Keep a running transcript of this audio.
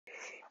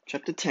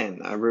Chapter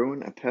 10. I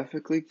ruin a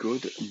perfectly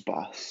good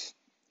bus.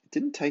 It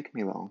didn't take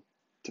me long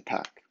to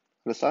pack.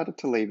 I decided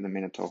to leave the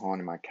Minotaur horn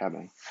in my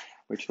cabin,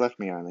 which left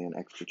me only an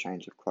extra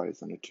change of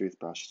clothes and a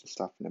toothbrush to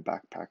stuff in a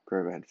backpack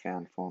Grover had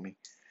found for me.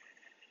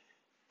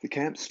 The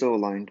camp store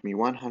loaned me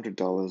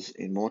 $100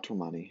 in mortal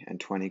money and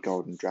 20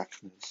 golden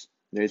drachmas.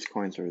 These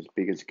coins were as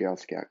big as Girl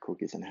Scout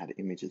cookies and had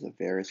images of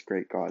various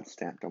Greek gods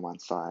stamped on one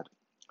side,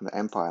 and the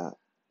Empire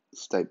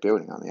State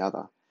Building on the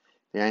other.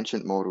 The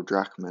ancient mortal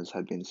drachmas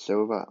had been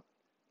silver,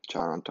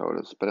 Charon told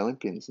us, but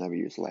Olympians never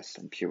use less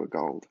than pure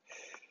gold.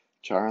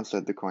 Charon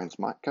said the coins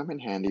might come in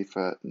handy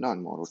for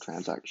non-mortal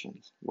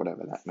transactions,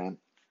 whatever that meant.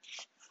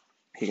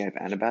 He gave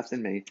Anabath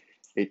and me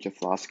each a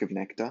flask of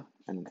nectar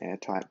and an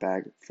airtight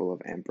bag full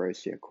of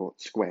ambrosia caught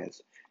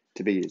squares,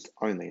 to be used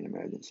only in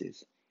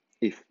emergencies,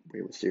 if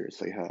we were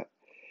seriously hurt.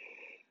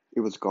 It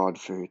was god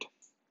food.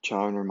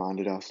 Charon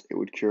reminded us it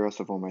would cure us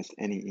of almost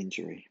any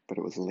injury, but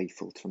it was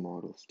lethal to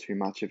mortals. Too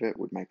much of it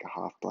would make a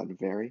half-blood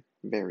very,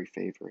 very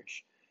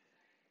feverish.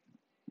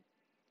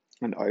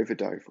 An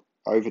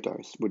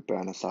overdose would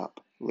burn us up,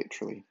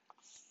 literally.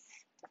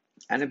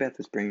 Annabeth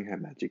was bringing her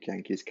magic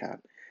Yankees cap,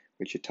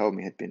 which she told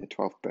me had been a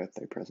 12th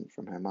birthday present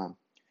from her mum.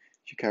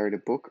 She carried a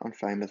book on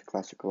famous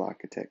classical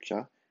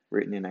architecture,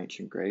 written in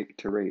ancient Greek,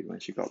 to read when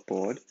she got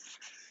bored,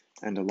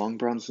 and a long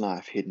bronze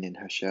knife hidden in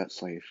her shirt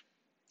sleeve.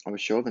 I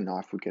was sure the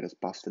knife would get us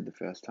busted the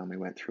first time we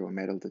went through a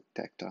metal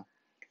detector.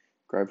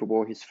 Grover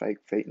wore his fake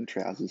feet and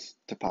trousers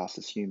to pass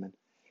as human.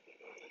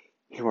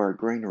 He wore a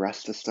green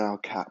Rasta-style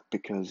cap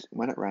because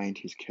when it rained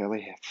his curly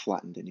hair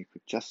flattened and you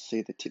could just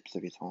see the tips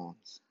of his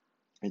horns.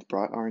 His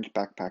bright orange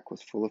backpack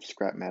was full of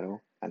scrap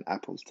metal and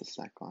apples to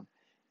snack on.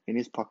 In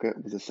his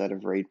pocket was a set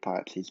of reed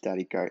pipes his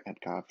daddy goat had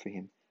carved for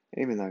him,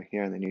 even though he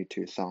only knew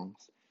 2 songs.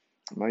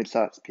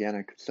 Mozart's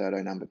Piano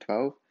Concerto No.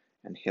 12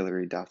 and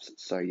Hilary Duff's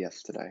So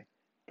Yesterday,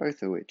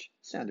 both of which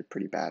sounded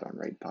pretty bad on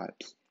reed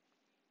pipes.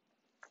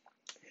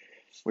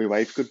 We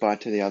waved goodbye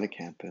to the other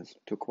campers,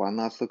 took one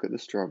last look at the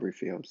strawberry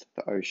fields,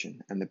 the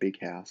ocean, and the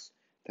big house,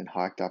 then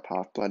hiked up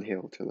Half-Blood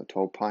Hill to the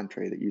tall pine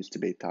tree that used to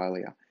be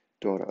Thalia,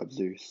 daughter of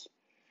Zeus.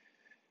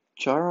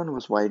 Charon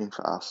was waiting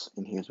for us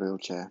in his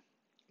wheelchair.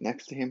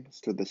 Next to him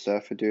stood the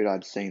surfer dude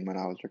I'd seen when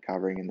I was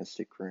recovering in the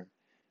sick room.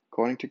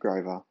 According to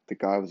Grover, the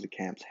guy was the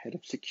camp's head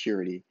of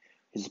security.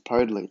 He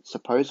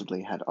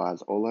supposedly had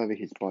eyes all over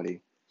his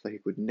body, so he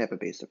could never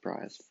be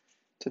surprised.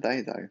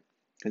 Today, though,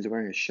 he was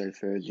wearing a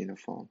chauffeur's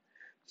uniform,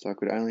 so I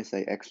could only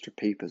see extra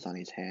peepers on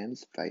his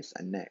hands, face,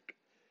 and neck.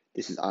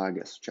 This is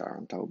Argus,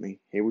 Charon told me.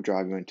 He will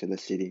drive you into the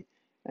city,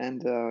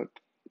 and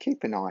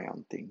keep an eye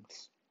on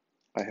things.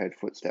 I heard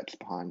footsteps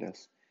behind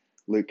us.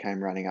 Luke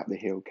came running up the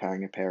hill,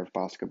 carrying a pair of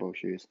basketball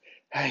shoes.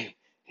 "Hey,"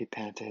 he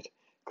panted.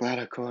 "Glad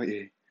I caught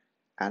you."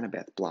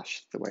 Annabeth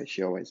blushed the way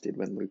she always did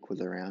when Luke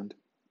was around.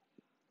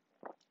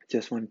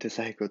 "Just wanted to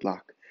say good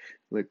luck,"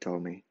 Luke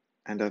told me,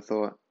 and I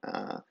thought,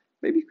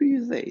 maybe you could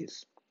use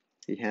these.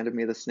 He handed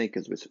me the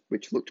sneakers,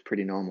 which looked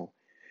pretty normal.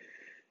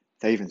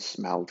 They even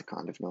smelled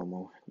kind of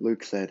normal.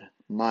 Luke said,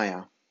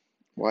 "Maya."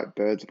 White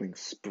bird's wings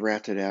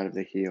sprouted out of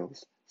the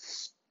heels,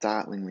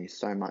 startlingly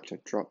so much I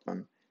dropped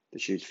them. The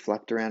shoes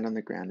flapped around on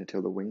the ground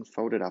until the wings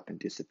folded up and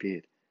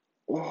disappeared.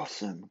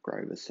 "Awesome,"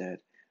 Grover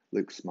said.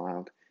 Luke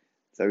smiled.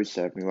 "Those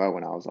served me well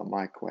when I was on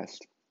my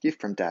quest.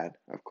 Gift from Dad,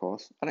 of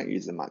course. I don't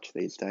use them much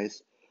these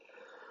days."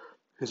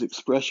 His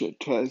expression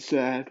turned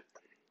sad.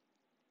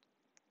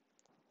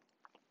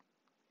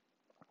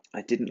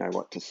 I didn't know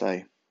what to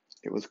say.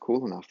 It was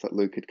cool enough that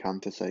Luke had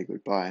come to say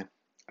goodbye.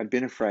 I'd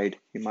been afraid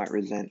he might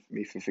resent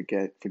me for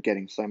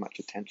getting so much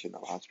attention the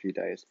last few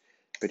days,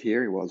 but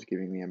here he was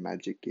giving me a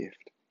magic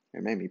gift.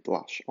 It made me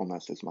blush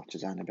almost as much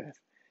as Annabeth.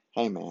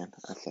 "Hey man,"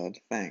 I said,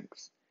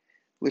 "thanks."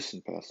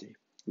 "Listen, Percy."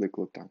 Luke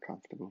looked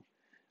uncomfortable.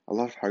 "A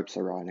lot of hopes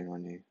are riding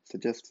on you, so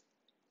just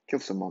kill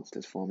some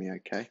monsters for me,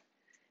 okay?"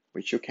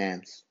 We shook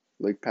hands.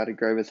 Luke patted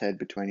Grover's head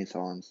between his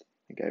horns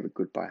and gave a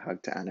goodbye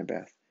hug to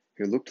Annabeth,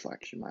 who looked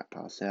like she might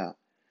pass out.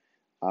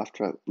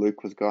 After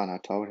Luke was gone, I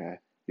told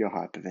her, "You're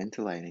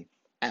hyperventilating."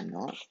 "I'm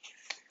not."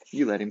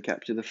 "You let him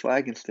capture the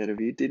flag instead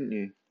of you, didn't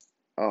you?"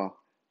 "Oh,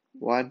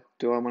 why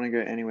do I want to go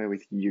anywhere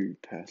with you,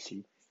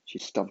 Percy?" She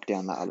stomped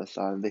down the other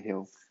side of the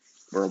hill,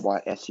 where a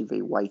white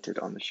SUV waited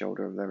on the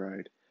shoulder of the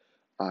road.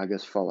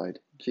 Argus followed,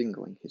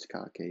 jingling his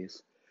car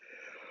keys.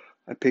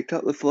 I picked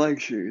up the flag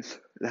shoes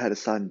and had a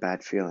sudden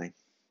bad feeling.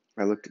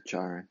 I looked at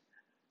Charon.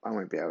 "I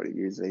won't be able to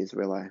use these,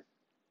 will I?"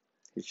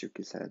 He shook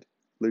his head.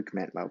 "Luke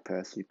meant well,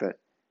 Percy, but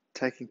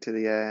taking to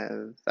the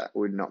air, that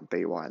would not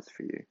be wise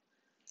for you."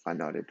 I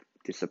nodded,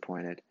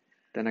 disappointed.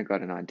 Then I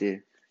got an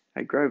idea.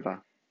 "Hey,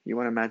 Grover, you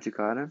want a magic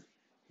item?"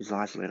 His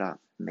eyes lit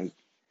up. Me.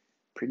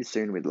 Pretty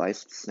soon we'd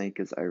laced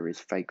sneakers over his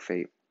fake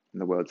feet,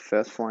 and the world's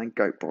first flying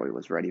goat boy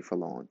was ready for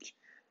launch.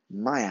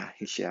 "Maya!"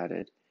 he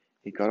shouted.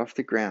 He got off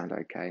the ground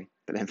okay,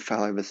 but then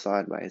fell over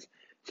sideways,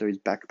 so his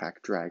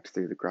backpack dragged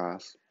through the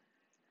grass.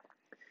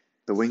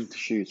 The winged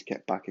shoes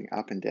kept bucking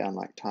up and down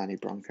like tiny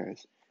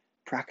broncos.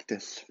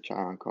 "Practice,"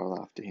 Charon called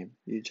after him.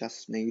 "You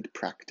just need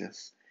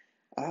practice."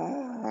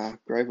 Ah!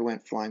 Grover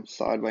went flying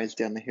sideways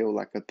down the hill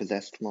like a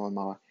possessed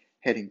lawnmower,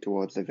 heading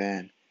towards the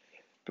van.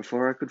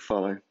 Before I could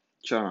follow,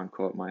 Charon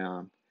caught my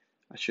arm.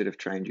 I should have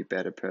trained you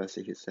better,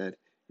 Percy, he said.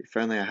 If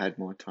only I had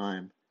more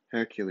time.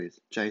 Hercules,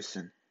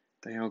 Jason,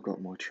 they all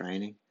got more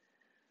training.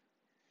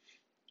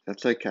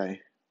 That's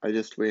okay. I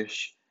just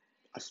wish...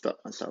 I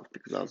stopped myself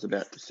because I was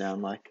about to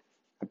sound like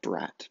a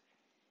brat.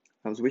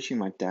 I was wishing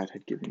my dad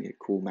had given me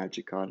a cool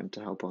magic item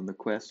to help on the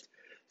quest.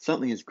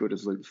 Something as good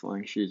as Luke's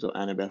flying shoes or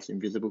Annabeth's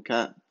invisible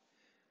cat.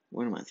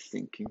 What am I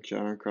thinking?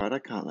 Charon cried. I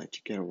can't let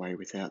you get away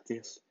without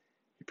this.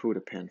 He pulled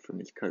a pen from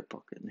his coat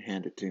pocket and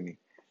handed it to me.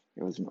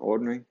 It was an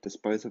ordinary,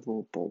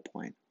 disposable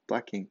ballpoint,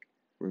 black ink,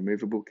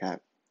 removable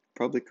cap.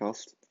 Probably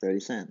cost 30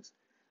 cents.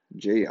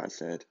 Gee, I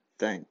said.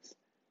 Thanks.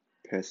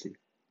 Percy,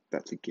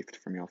 that's a gift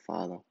from your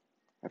father.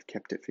 I've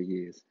kept it for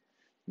years,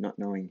 not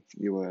knowing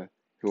you were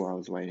who I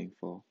was waiting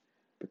for.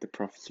 But the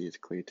prophecy is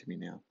clear to me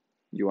now.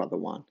 You are the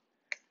one.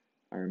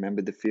 I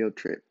remembered the field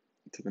trip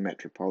to the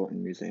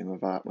Metropolitan Museum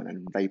of Art when I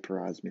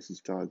vaporized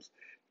Mrs. Dodds.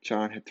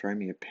 Charon had thrown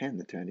me a pen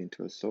that turned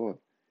into a sword.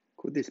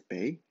 Could this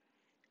be?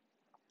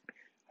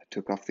 I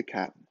took off the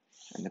cap,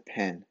 and the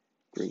pen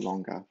grew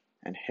longer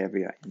and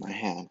heavier in my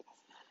hand.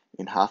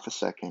 In half a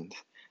second,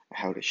 I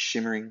held a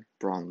shimmering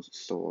bronze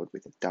sword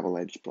with a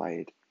double-edged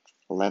blade,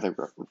 a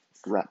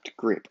leather-wrapped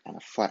grip, and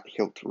a flat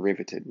hilt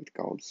riveted with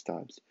gold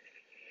studs.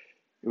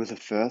 It was the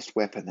first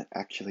weapon that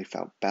actually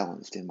felt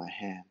balanced in my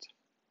hand.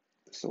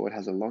 The sword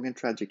has a long and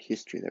tragic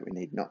history that we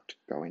need not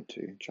go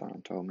into,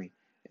 Charon told me.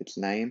 Its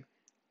name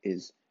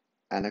is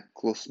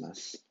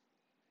Anaklusmus.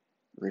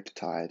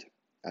 Riptide,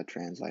 I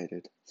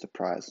translated,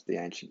 surprised the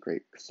ancient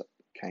Greek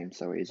came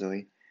so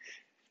easily.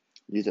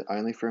 Use it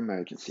only for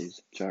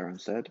emergencies, Charon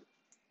said.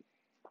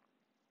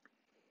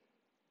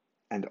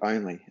 And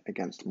only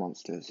against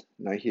monsters.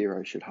 No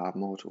hero should harm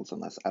mortals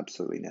unless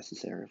absolutely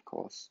necessary, of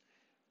course.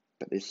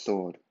 But this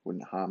sword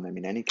wouldn't harm them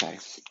in any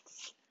case.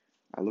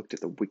 I looked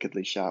at the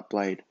wickedly sharp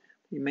blade.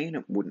 What do you mean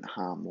it wouldn't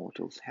harm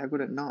mortals? How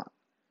could it not?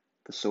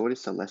 The sword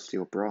is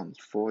celestial bronze,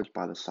 forged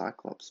by the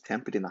Cyclops,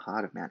 tempered in the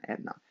heart of Mount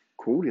Etna,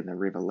 cooled in the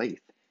river Lethe.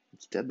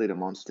 It's deadly to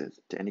monsters,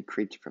 to any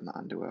creature from the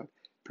underworld,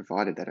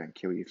 provided they don't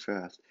kill you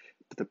first.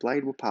 But the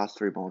blade will pass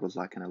through mortals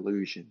like an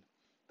illusion.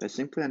 They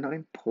simply are not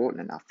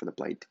important enough for the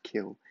blade to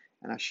kill,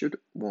 and I should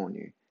warn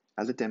you,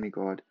 as a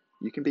demigod,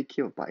 you can be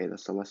killed by either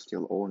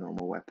celestial or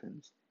normal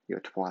weapons. You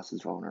are twice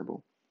as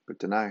vulnerable. Good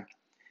to know.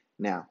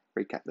 Now,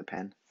 recap the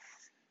pen.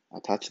 I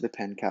touched the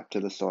pen cap to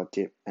the sword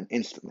tip, and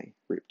instantly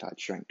Riptide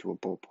shrank to a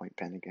ballpoint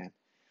pen again.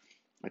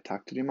 I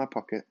tucked it in my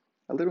pocket,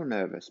 a little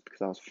nervous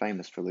because I was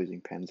famous for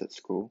losing pens at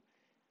school.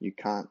 You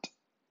can't,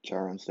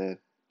 Charon said.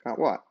 Can't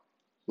what?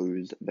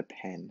 Lose the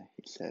pen,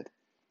 he said.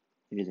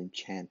 It is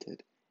enchanted.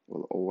 It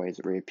will always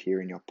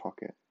reappear in your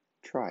pocket.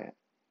 Try it.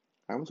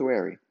 I was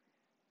wary,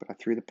 but I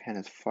threw the pen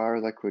as far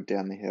as I could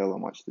down the hill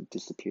and watched it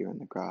disappear in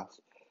the grass.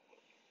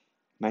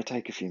 It may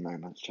take a few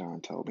moments,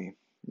 Charon told me.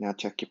 Now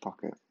check your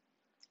pocket.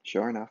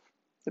 Sure enough,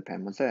 the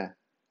pen was there.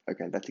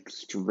 Okay, that's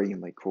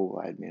extremely cool,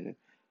 I admitted.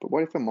 But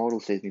what if a mortal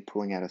sees me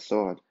pulling out a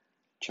sword?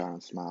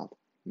 Charon smiled.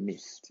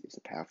 Mist is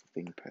a powerful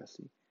thing,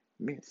 Percy.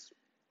 Mist?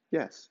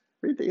 Yes.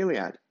 Read the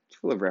Iliad. It's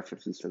full of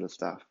references to the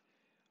stuff.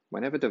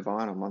 Whenever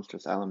divine or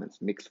monstrous elements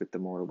mix with the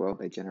mortal world,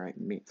 they generate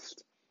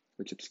mist,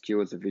 which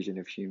obscures the vision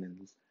of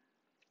humans.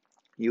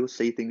 You will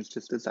see things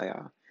just as they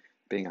are,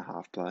 being a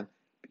half-blood,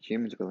 but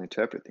humans will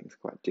interpret things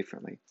quite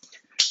differently.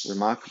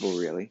 Remarkable,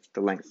 really,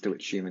 the lengths to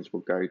which humans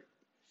will go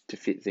to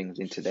fit things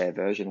into their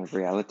version of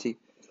reality.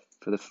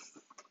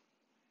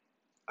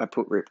 I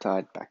put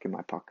Riptide back in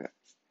my pocket.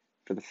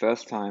 For the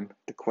first time,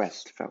 the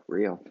quest felt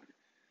real.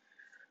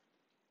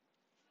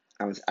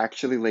 I was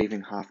actually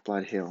leaving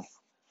Half-Blood Hill.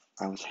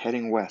 I was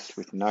heading west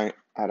with no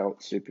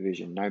adult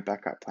supervision, no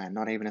backup plan,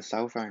 not even a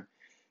cell phone.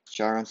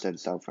 Charon said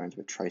cell phones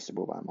were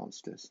traceable by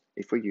monsters.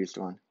 If we used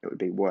one, it would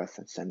be worse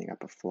than sending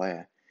up a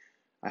flare.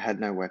 I had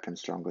no weapon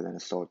stronger than a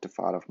sword to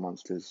fight off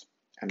monsters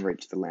and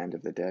reach the land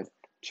of the dead.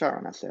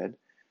 Charon, I said,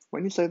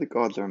 when you say the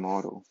gods are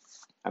immortal,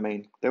 I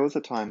mean, there was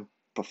a time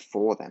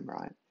before them,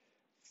 right?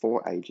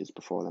 4 ages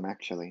before them,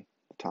 actually.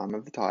 The time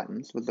of the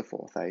Titans was the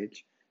 4th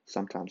age,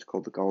 sometimes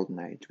called the Golden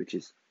Age, which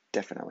is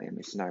definitely a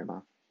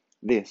misnomer.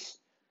 This,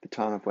 the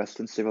time of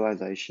Western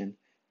civilization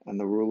and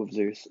the rule of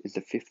Zeus, is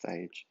the 5th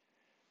age.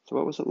 So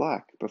what was it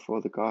like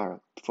before the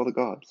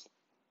gods?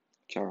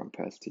 Charon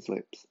pursed his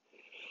lips.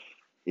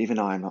 Even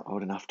I am not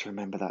old enough to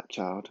remember that,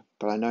 child,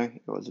 but I know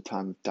it was a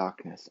time of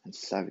darkness and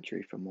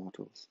savagery for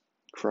mortals.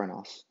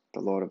 Kronos, the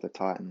lord of the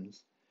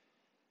Titans,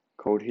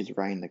 called his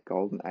reign the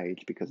Golden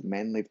Age because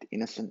men lived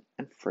innocent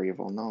and free of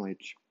all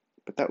knowledge.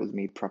 But that was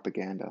mere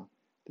propaganda.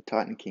 The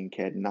Titan King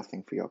cared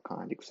nothing for your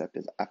kind except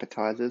as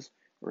appetizers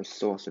or a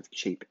source of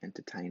cheap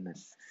entertainment.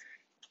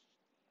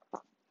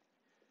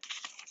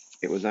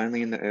 It was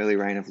only in the early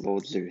reign of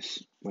Lord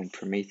Zeus, when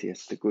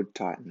Prometheus, the good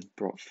Titan,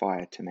 brought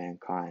fire to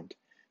mankind,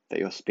 that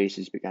your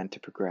species began to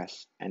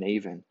progress, and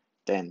even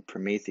then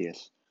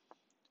Prometheus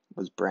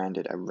was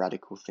branded a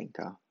radical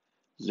thinker.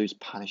 Zeus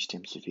punished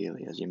him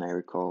severely, as you may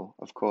recall.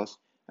 Of course,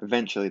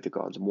 eventually the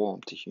gods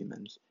warmed to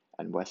humans,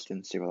 and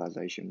Western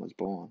civilization was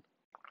born.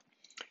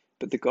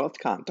 But the gods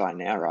can't die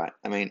now, right?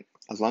 I mean,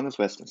 as long as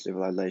Western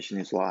civilization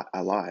is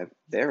alive,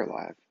 they're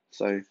alive.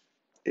 So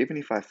even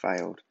if I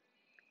failed,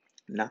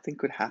 nothing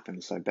could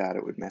happen so bad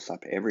it would mess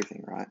up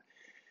everything, right?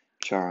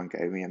 Charon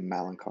gave me a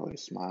melancholy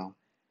smile.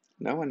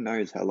 No one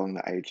knows how long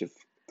the age of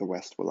the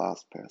West will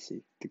last,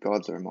 Percy. The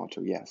gods are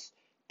immortal, yes,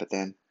 but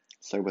then,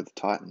 so were the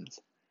Titans.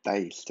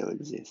 They still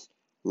exist,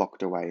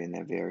 locked away in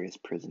their various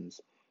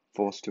prisons,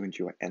 forced to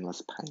endure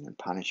endless pain and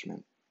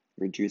punishment,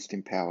 reduced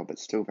in power but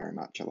still very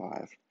much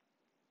alive.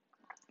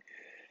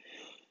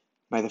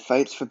 May the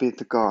fates forbid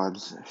the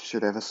gods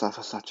should ever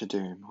suffer such a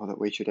doom, or that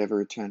we should ever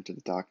return to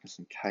the darkness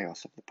and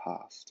chaos of the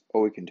past.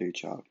 All we can do,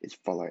 child, is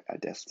follow our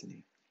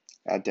destiny.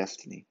 Our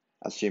destiny,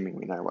 assuming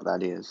we know what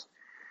that is.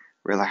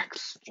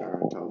 Relax,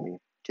 Charon told me.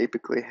 Keep a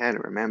clear head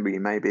and remember you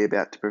may be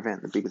about to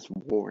prevent the biggest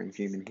war in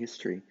human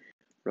history.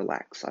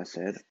 Relax, I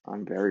said.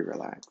 I'm very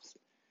relaxed.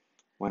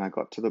 When I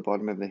got to the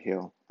bottom of the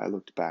hill, I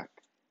looked back.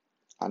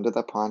 Under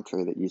the pine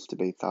tree that used to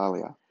be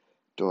Thalia,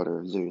 daughter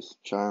of Zeus,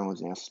 Charon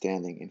was now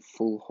standing in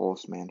full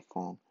horseman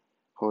form,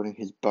 holding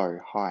his bow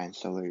high in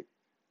salute.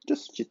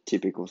 Just your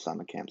typical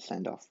summer camp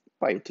send-off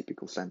by your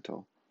typical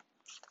centaur.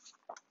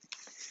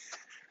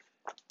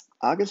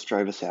 Argus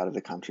drove us out of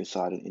the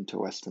countryside and into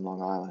western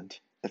Long Island.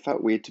 It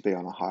felt weird to be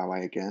on a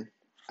highway again.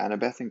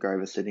 Annabeth and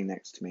Grover sitting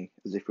next to me,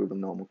 as if we were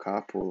normal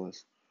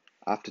carpoolers.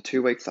 After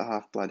 2 weeks at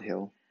Half-Blood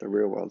Hill, the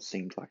real world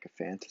seemed like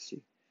a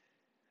fantasy.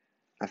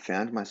 I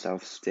found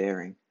myself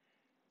staring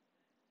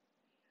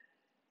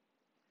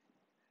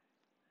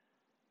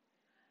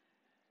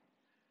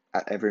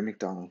at every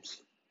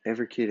McDonald's,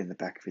 every kid in the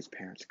back of his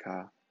parents'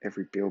 car,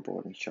 every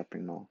billboard and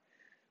shopping mall.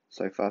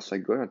 So far so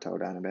good, I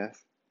told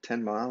Annabeth.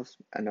 10 miles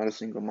and not a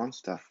single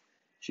monster.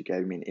 She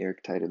gave me an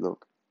irritated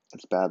look.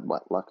 It's bad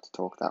luck to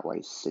talk that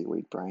way,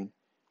 seaweed brain.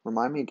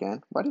 Remind me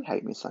again, why do you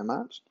hate me so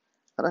much?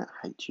 I don't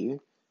hate you.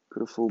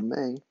 Could have fooled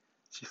me.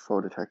 She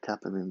folded her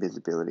cap of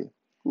invisibility.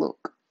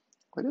 Look,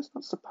 we're just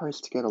not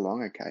supposed to get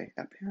along, okay?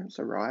 Our parents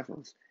are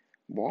rivals.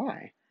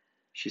 Why?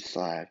 She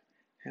sighed.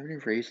 How many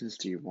reasons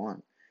do you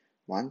want?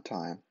 One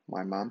time,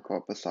 my mum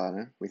caught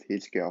Poseidon with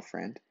his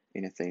girlfriend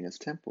in Athena's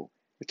temple,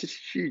 which is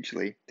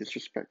hugely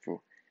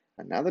disrespectful.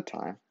 Another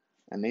time,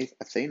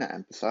 Athena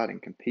and Poseidon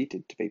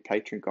competed to be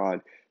patron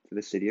god for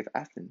the city of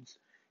Athens.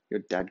 Your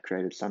dad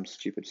created some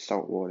stupid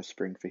saltwater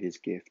spring for his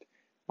gift.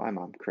 My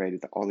mum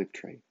created the olive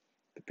tree.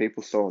 The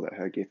people saw that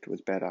her gift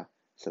was better,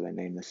 so they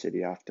named the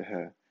city after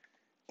her.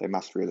 They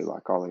must really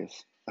like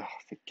olives. Oh,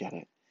 forget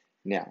it.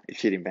 Now, if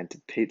she'd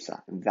invented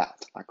pizza,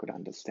 that I could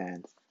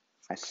understand.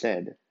 I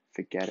said,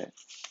 forget it.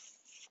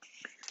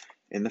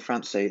 In the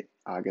front seat,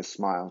 Argus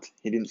smiled.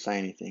 He didn't say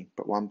anything,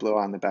 but one blue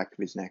eye on the back of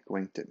his neck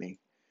winked at me.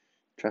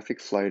 Traffic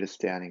slowed us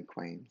down in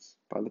Queens.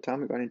 By the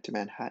time we got into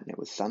Manhattan, it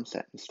was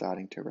sunset and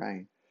starting to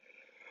rain.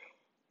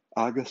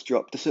 Argus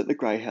dropped us at the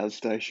Greyhound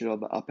station on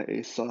the Upper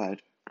East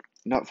Side,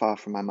 not far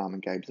from my mum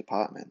and Gabe's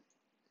apartment.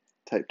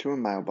 Taped to a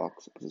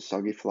mailbox was a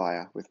soggy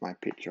flyer with my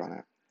picture on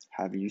it.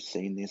 Have you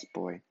seen this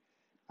boy?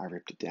 I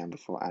ripped it down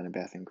before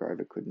Annabeth and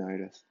Grover could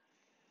notice.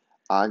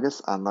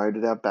 Argus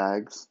unloaded our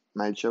bags,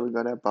 made sure we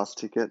got our bus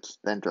tickets,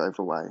 then drove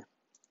away.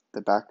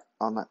 The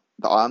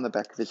eye on the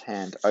back of his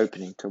hand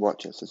opening to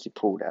watch us as he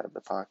pulled out of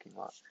the parking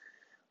lot.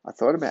 I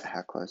thought about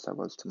how close I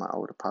was to my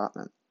old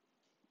apartment.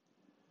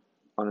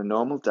 On a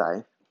normal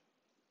day,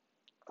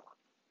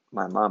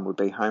 my mum would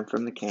be home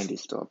from the candy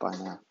store by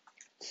now.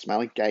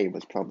 Smelly Gabe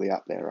was probably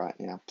up there right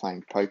now,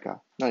 playing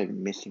poker, not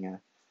even missing her.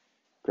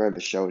 Grover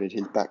shouldered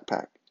his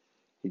backpack.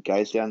 He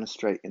gazed down the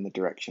street in the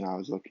direction I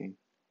was looking.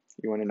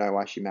 You want to know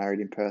why she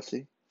married him,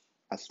 Percy?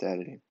 I stared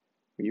at him.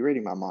 Were you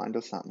reading my mind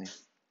or something?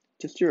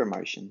 Just your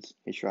emotions,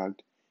 he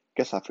shrugged.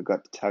 Guess I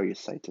forgot to tell you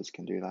satyrs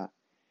can do that.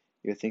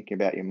 You were thinking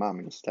about your mum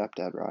and your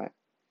stepdad, right?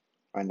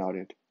 I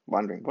nodded,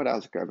 wondering what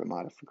else Grover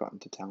might have forgotten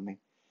to tell me.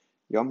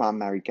 Your mum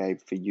married Gabe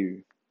for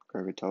you,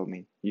 Grover told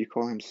me. You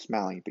call him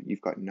smelly, but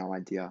you've got no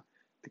idea.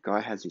 The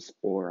guy has this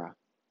aura.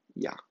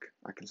 Yuck.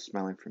 I can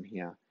smell him from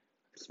here.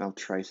 I can smell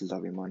traces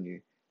of him on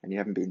you, and you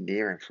haven't been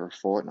near him for a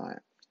fortnight.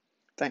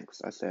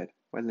 Thanks, I said.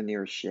 Where's the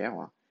nearest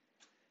shower?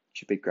 You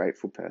should be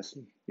grateful,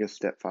 Percy. Your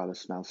stepfather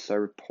smells so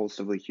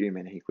repulsively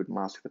human he could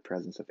mask the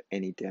presence of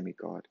any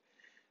demigod.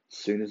 As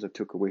soon as I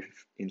took a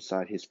whiff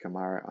inside his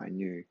Camaro, I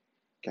knew.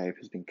 Gabe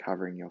has been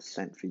covering your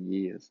scent for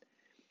years.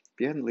 If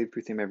you hadn't lived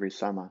with him every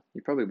summer,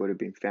 you probably would have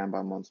been found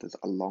by monsters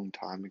a long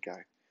time ago.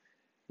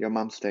 Your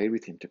mum stayed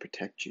with him to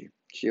protect you.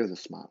 She was a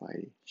smart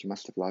lady. She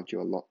must have loved you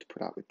a lot to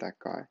put up with that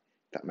guy.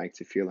 If that makes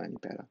you feel any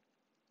better.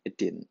 It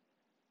didn't,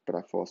 but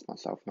I forced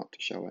myself not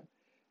to show it.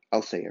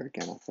 I'll see her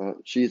again, I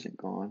thought. She isn't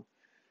gone.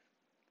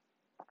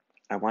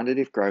 I wondered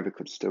if Grover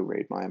could still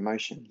read my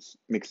emotions,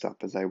 mixed up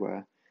as they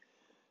were.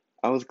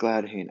 I was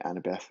glad he and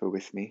Annabeth were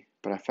with me,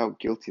 but I felt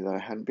guilty that I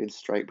hadn't been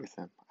straight with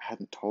them. I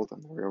hadn't told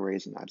them the real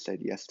reason I'd said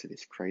yes to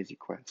this crazy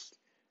quest.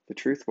 The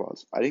truth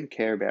was, I didn't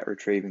care about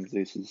retrieving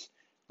Zeus's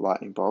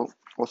lightning bolt,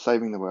 or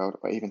saving the world,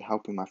 or even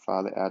helping my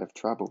father out of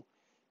trouble.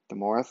 The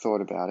more I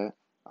thought about it,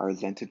 I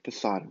resented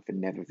Poseidon for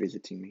never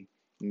visiting me,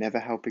 never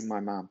helping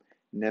my mum,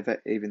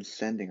 never even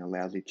sending a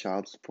lousy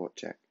child support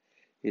check.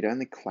 He'd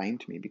only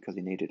claimed me because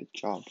he needed a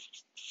job.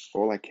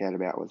 All I cared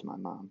about was my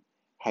mum.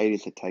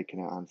 Hades had taken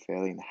her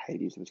unfairly, and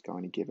Hades was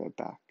going to give her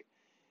back.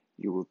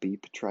 You will be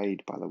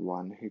betrayed by the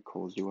one who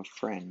calls you a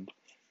friend,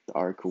 the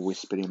oracle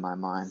whispered in my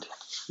mind.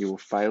 You will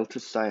fail to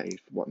save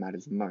what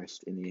matters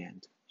most in the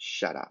end.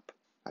 Shut up,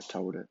 I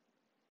told it.